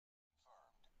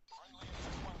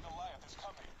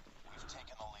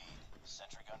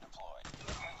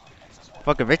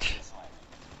Fuck a bitch.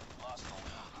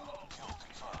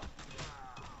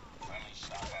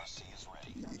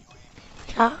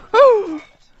 Yahoo!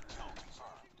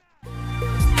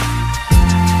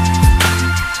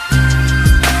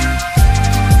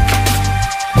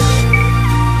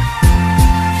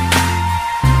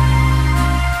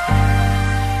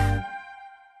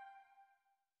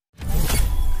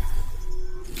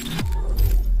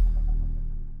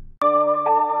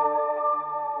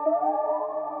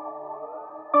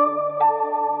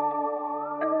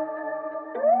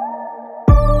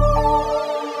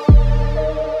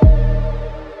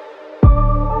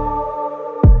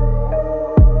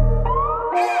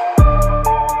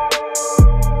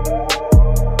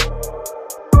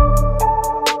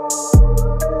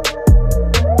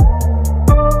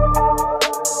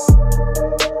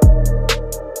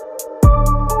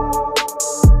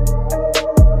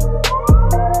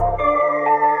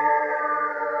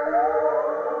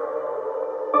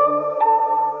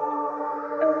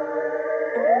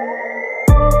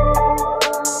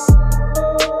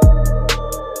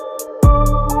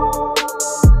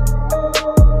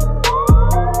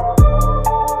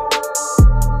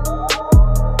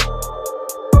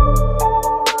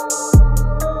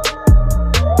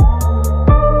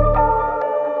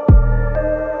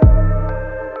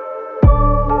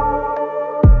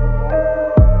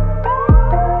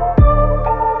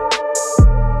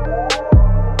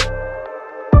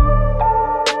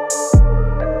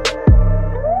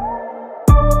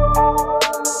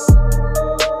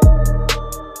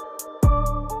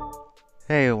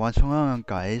 Hey, what's going on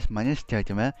guys, my name is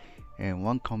Terengineer and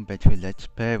welcome back to Let's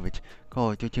Play with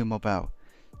Call of Duty Mobile.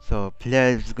 So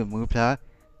players good multiplayer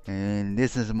and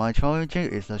this is my challenging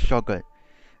is a shotgun.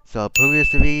 So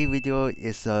previously video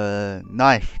is a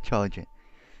knife challenging.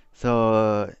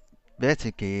 So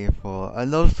basically for I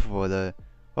lost for the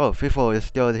people is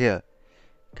still here.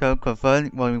 Can confirm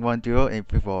 110 and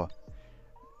people.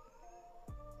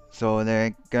 So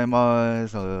the gamma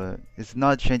so it's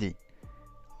not changing.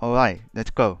 Alright,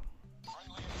 let's go.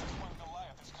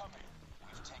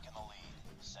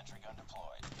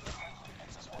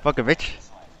 Fuck a bitch.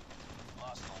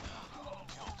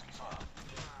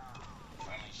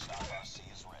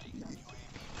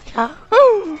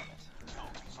 Yahoo!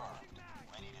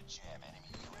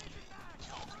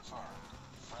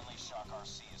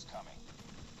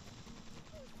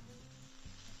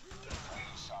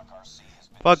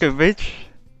 Fuck a bitch.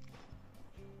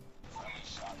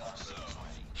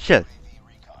 Shit.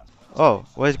 Oh,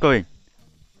 where's it going?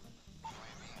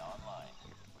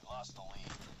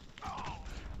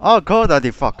 Oh, God,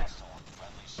 the fuck.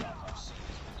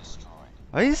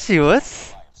 Are you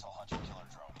serious?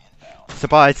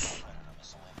 Surprise.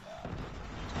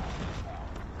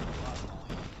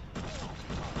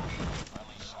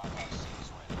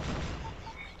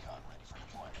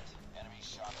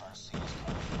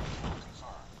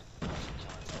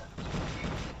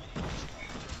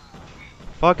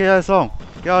 Fuck yeah, song.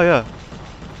 Get out here.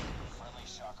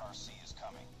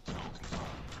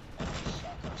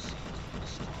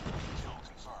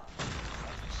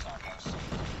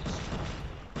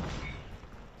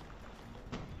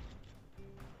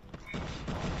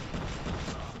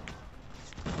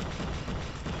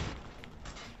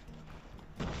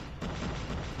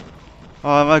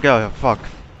 Oh my god, fuck.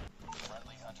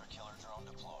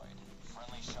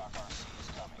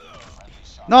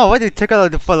 No, why did you take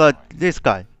out the fella this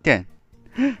guy? Damn.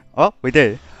 Oh, we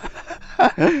did.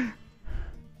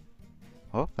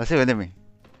 Oh, I see what I mean.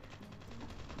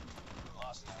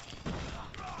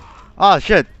 Oh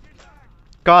shit.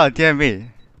 God damn me.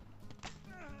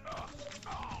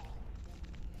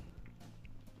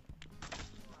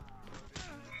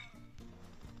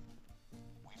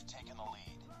 We've taken the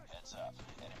lead. Heads up.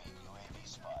 Enemy UAV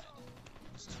spotted.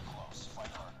 It's too close. Fight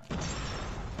harder.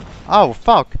 Oh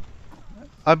fuck.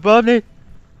 I'm burning.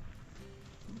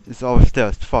 It's all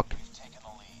stairs. Fuck. We've taken the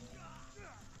lead.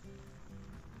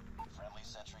 Friendly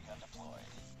sentry gun deployed.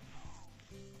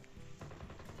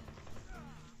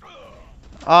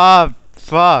 Ah,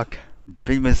 fuck.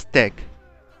 Big mistake.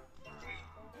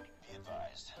 Be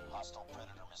advised. Hostile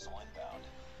predator missile inbound.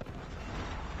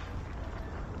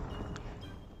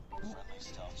 Friendly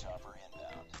stealth chopper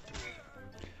inbound.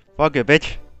 Fuck you,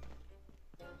 bitch.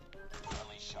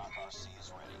 Friendly shock RC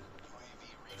is ready. UAV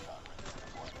recon ready for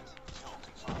deployment. Kill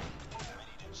confirmed.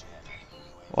 Ready to jam enemy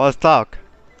UAV. Let's talk.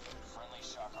 Friendly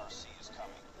shock RC is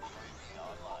coming. UAV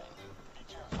online. Be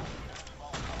careful. Enemy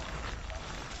Molotov.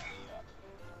 UAV up.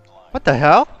 Blind. What the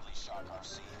hell? Friendly shock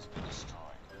RC has been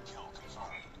destroyed. Kill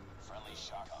confirmed. Friendly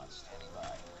shock on standing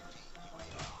by. Repeat.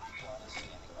 UAV recon is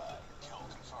standing by. Kill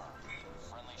confirmed.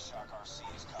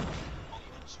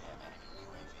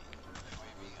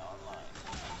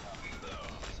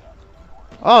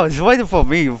 Oh, he's waiting for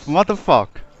me. What the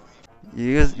fuck?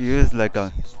 You use like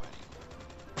a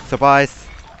surprise.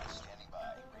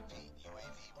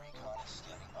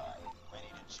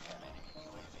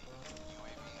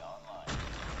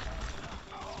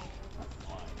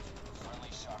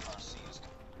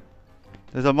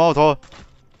 There's a motor.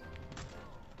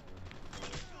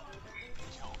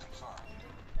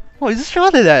 Oh, he just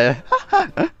shot it at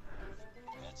her.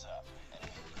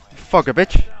 Fuck a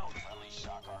bitch.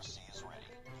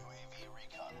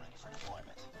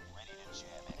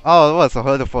 Oh, it was a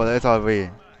hurtful SRV.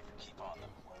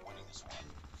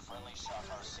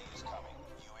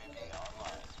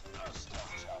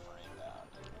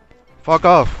 Fuck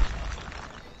off.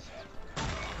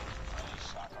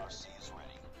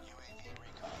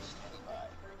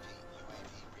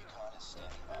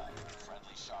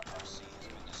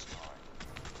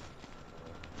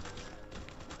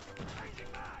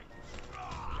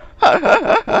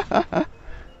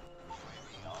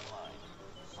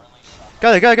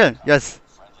 Got it. Yes.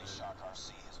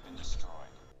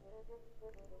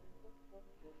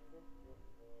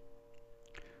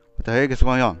 What the heck is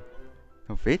going on?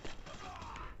 No feet?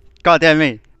 God damn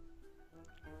me.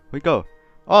 We go.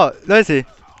 Oh, let's see.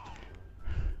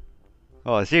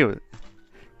 Oh, shield.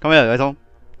 Come here, Tom.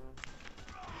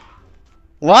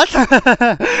 What?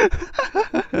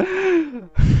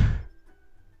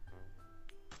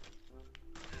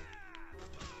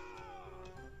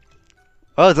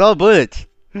 Oh, it's all bullets.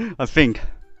 I think.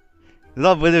 It's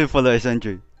all bullet for the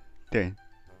SMG. Dang.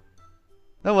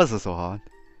 That wasn't so hard.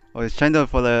 Oh, it's trying to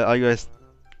for the RUS.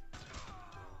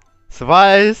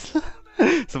 Surprise!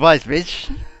 Surprise, bitch!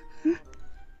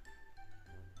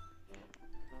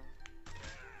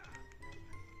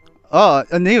 Oh,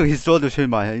 I knew he stole the train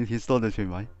mine. He stole the train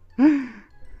mine.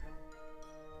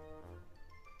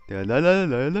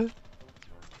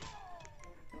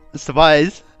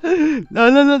 Surprise! No.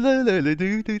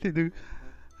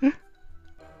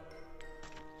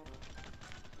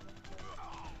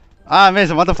 Ah,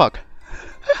 Mason, what the fuck?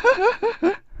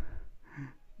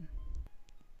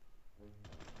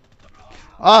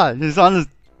 Ah, he's on the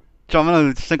jumping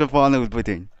on the second floor on the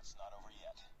building.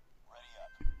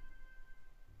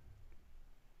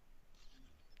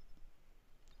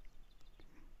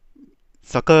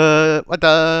 Sucker, what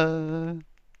the?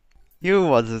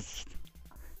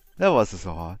 That was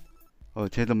so hard. Oh,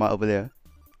 change the map over there.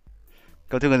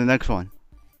 Go to the next one.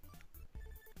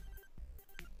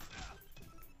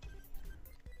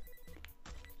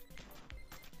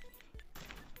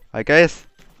 I guess.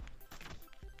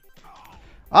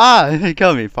 Ah, he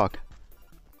killed me, fuck.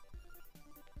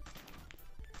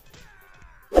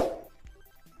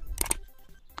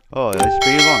 Oh, that's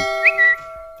pretty long.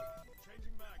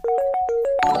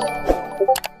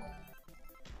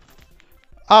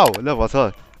 Ow, that was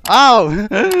her. Ow!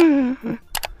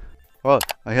 Oh,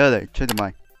 I heard it. Change the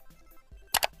mic.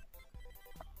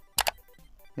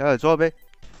 Yeah, drop it.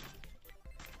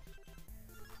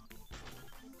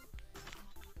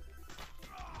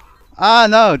 Ah,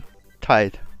 no!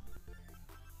 Tight.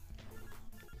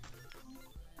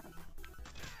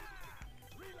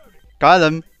 Got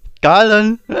him!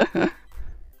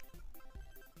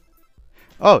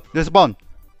 Oh, there's a bomb!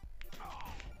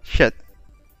 Shit.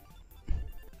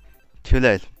 Too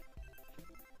late.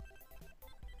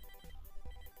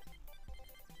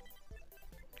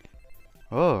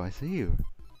 Oh, I see you.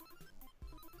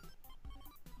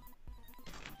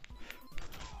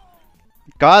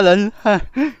 Got him!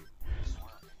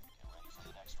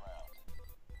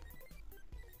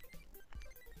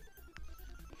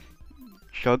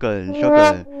 Shotgun.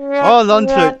 Oh,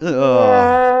 launcher!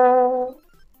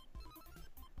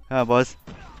 Ah, boss.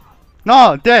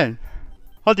 No, damn!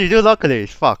 How did you do luckily?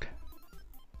 Fuck.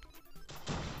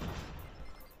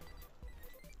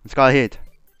 It's got hit.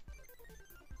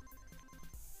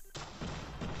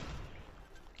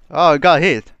 Oh, it got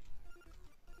hit.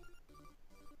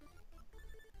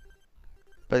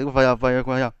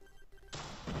 Fire.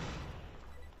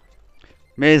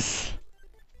 Miss.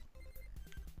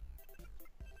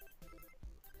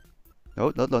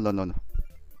 No.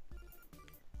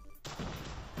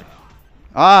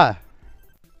 Ah!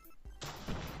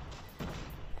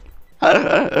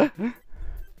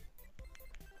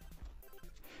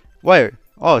 Wait.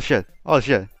 Oh shit.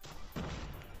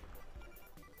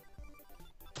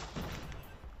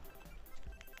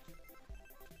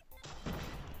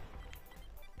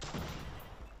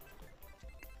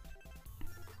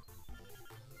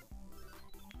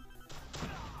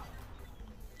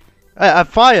 I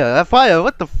fire,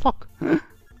 what the fuck?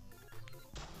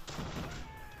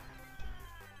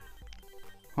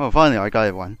 Oh, finally, I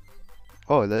got one.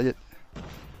 Oh, legit.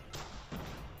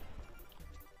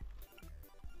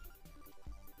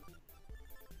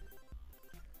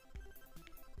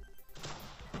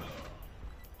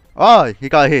 Oh, he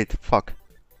got hit. Fuck.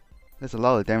 That's a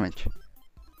lot of damage.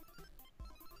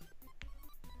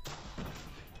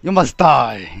 You must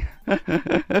die.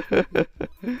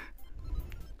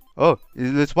 Oh,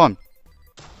 is this one?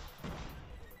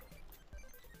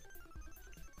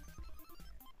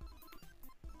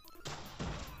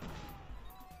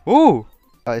 Ooh!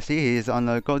 I see he's on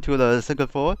the go to the second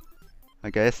floor, I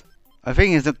guess. I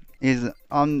think he's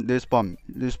on this bomb.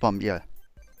 This bomb, yeah.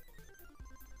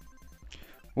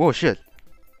 Oh shit.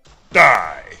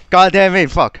 Die! God damn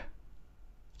it, fuck.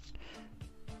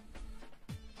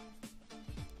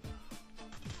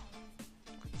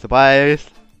 Surprise!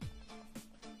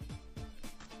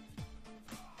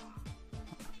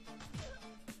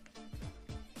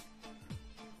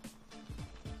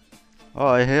 Oh,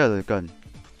 I hear the gun.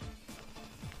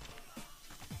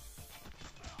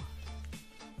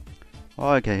 Oh,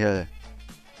 I can hear it.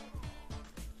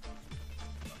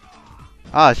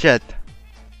 Ah, shit.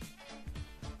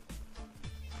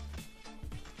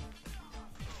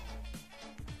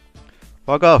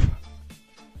 Fuck off.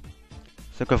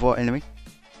 Second floor enemy.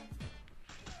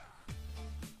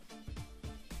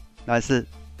 Nice.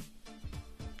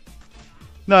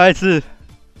 Nice.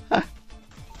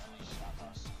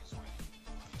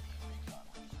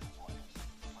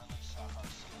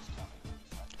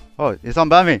 Oh, it's on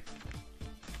by me.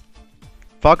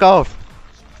 Fuck off.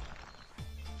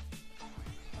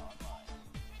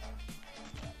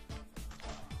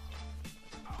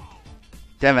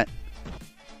 Damn it.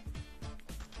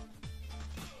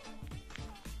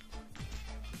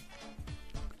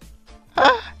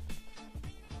 Ah.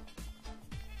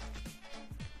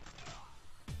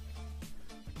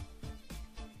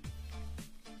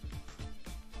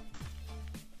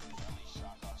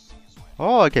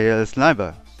 Oh, okay, a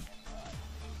sniper.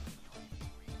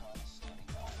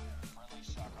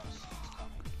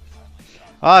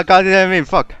 Ah, god damn it,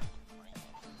 fuck.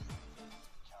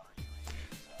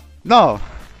 No.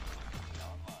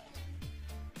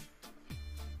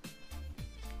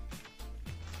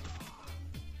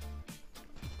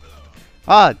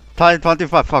 Ah, time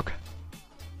 25, fuck.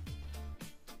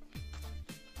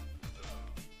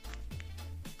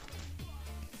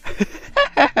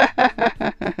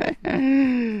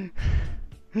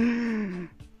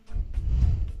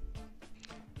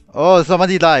 Oh,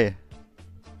 somebody died.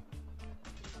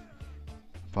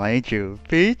 Find you,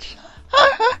 bitch.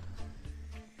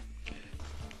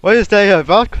 Why you stay here,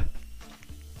 fuck?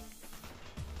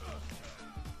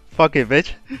 Fuck it,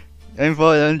 bitch. Aim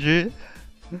for NG.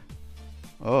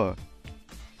 Oh.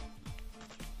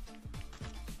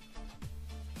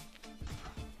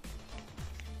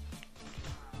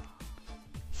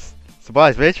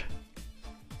 Surprise, bitch.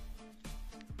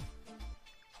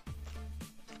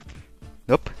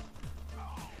 Nope.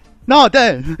 No,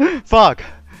 damn. Fuck.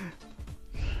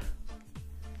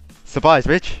 Surprise,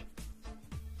 bitch.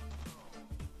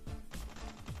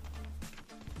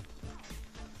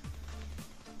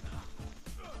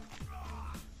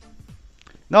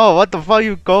 No, what the fuck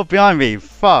you go behind me?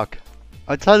 Fuck.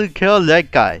 I tried to kill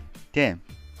that guy. Damn.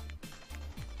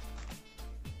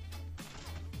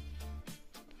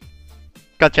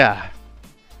 Gotcha.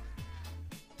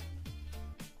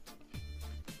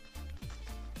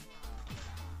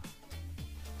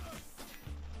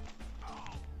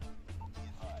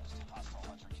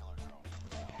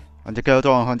 Hunter kill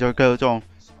中 Hunter kill 中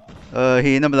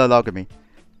he never logged me.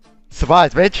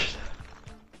 Surprise, bitch.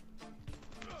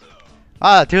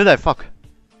 Ah, too late, fuck.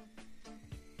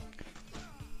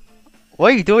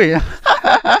 What are you doing?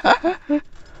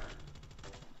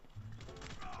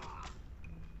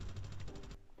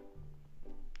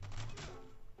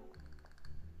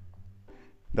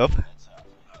 Nope.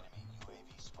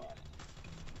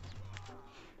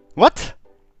 What?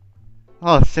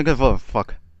 Oh, second floor,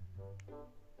 fuck.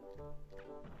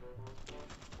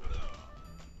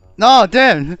 No,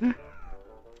 damn!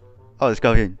 Oh, let's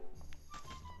go in.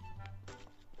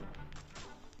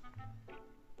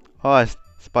 Oh,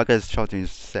 Spiker's shooting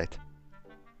is set.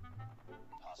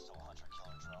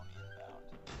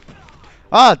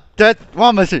 Ah, dead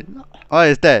one machine! Oh,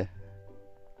 it's dead.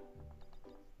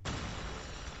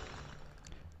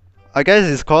 I guess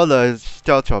it's called a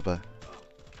stealth chopper.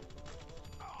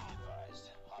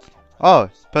 Oh,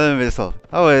 Pellet Missile.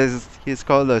 Oh, he's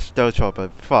called a stealth chopper.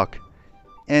 Fuck.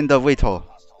 And the Vito.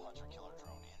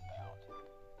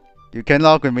 You can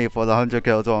log with me for the 100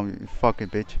 kill zone, you fucking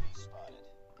bitch.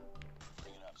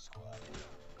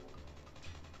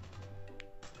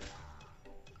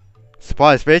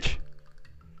 Surprise, bitch!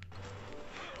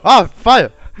 Oh,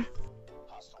 fire!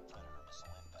 Hostile predator missile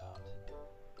inbound.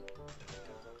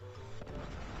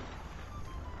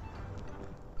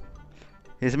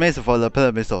 He's missing for the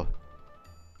predator missile.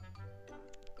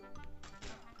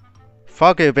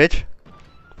 Fuck you, bitch!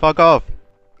 Fuck off!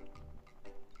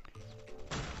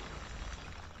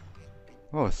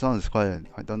 Oh, sound is quiet.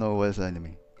 I don't know where's the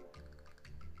enemy.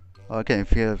 Oh, I can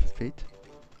feel feet.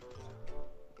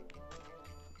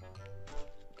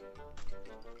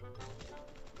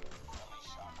 Friendly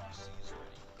Shock RC is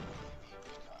ready. UAV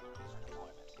recon ready for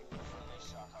deployment. Friendly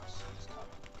Shock RC is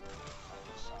coming.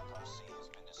 Friendly Shock RC has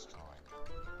been destroyed.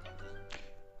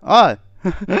 Ah!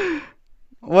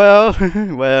 Well,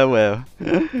 well.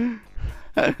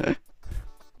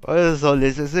 Well, so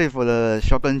this is it for the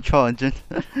shotgun challenge.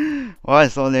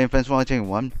 Alright, so then thanks for watching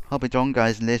everyone. Hope you enjoyed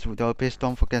guys in this video. Please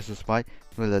don't forget to subscribe,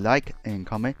 leave a like and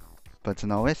comment. But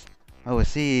now I will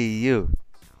see you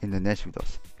in the next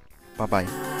videos. Bye bye.